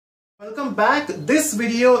Welcome back. This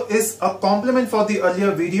video is a complement for the earlier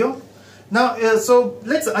video. Now, so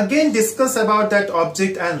let's again discuss about that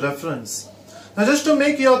object and reference. Now, just to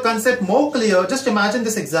make your concept more clear, just imagine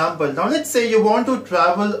this example. Now, let's say you want to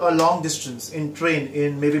travel a long distance in train,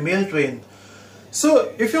 in maybe mail train.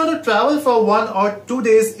 So, if you want to travel for 1 or 2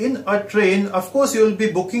 days in a train, of course, you will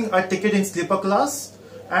be booking a ticket in sleeper class,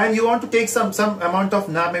 and you want to take some amount of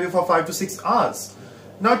nap, maybe for 5 to 6 hours.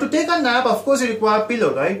 Now, to take a nap, of course, you require a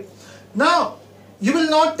pillow, right? Now, you will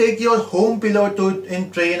not take your home pillow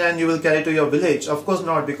in train and you will carry to your village. Of course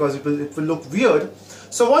not, because it will look weird.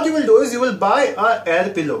 So what you will do is you will buy an air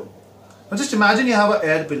pillow. Now just imagine you have an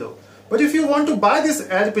air pillow. But if you want to buy this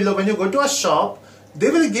air pillow, when you go to a shop, they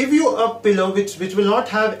will give you a pillow which will not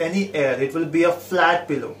have any air. It will be a flat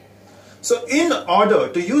pillow. So in order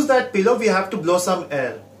to use that pillow, we have to blow some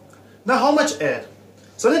air. Now how much air?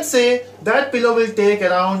 So let's say that pillow will take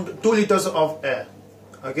around 2 liters of air.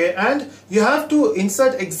 Okay, and you have to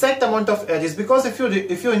insert exact amount of air. Is because if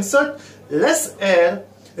you insert less air,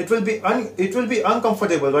 it will be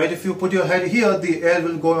uncomfortable, right? If you put your head here, the air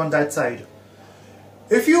will go on that side.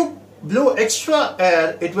 If you blow extra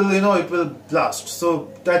air, it will blast.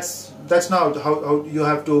 So that's now how you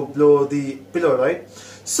have to blow the pillow, right?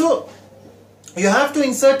 So you have to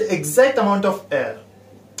insert exact amount of air.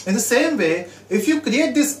 In the same way, if you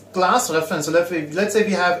create this class reference, so let's say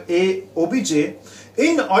we have a obj.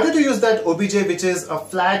 In order to use that obj, which is a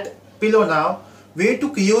flat pillow now, we need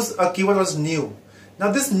to use a keyword as new.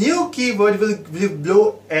 Now this new keyword will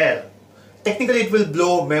blow air. Technically it will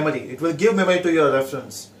blow memory. It will give memory to your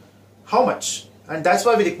reference. How much? And that's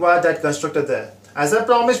why we require that constructor there. As I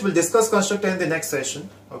promised, we'll discuss constructor in the next session.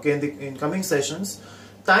 Okay, in coming sessions.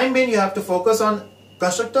 Time being, you have to focus on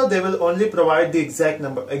constructor. They will only provide the exact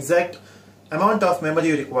amount of memory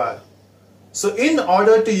you require. So in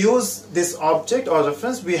order to use this object or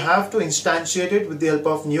reference, we have to instantiate it with the help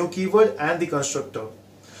of new keyword and the constructor.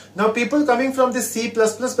 Now people coming from the C++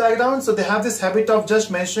 background, so they have this habit of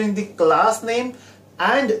just mentioning the class name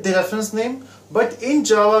and the reference name. But in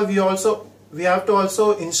Java, we have to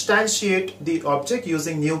also instantiate the object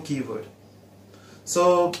using new keyword.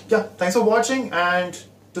 So yeah, thanks for watching and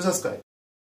to subscribe.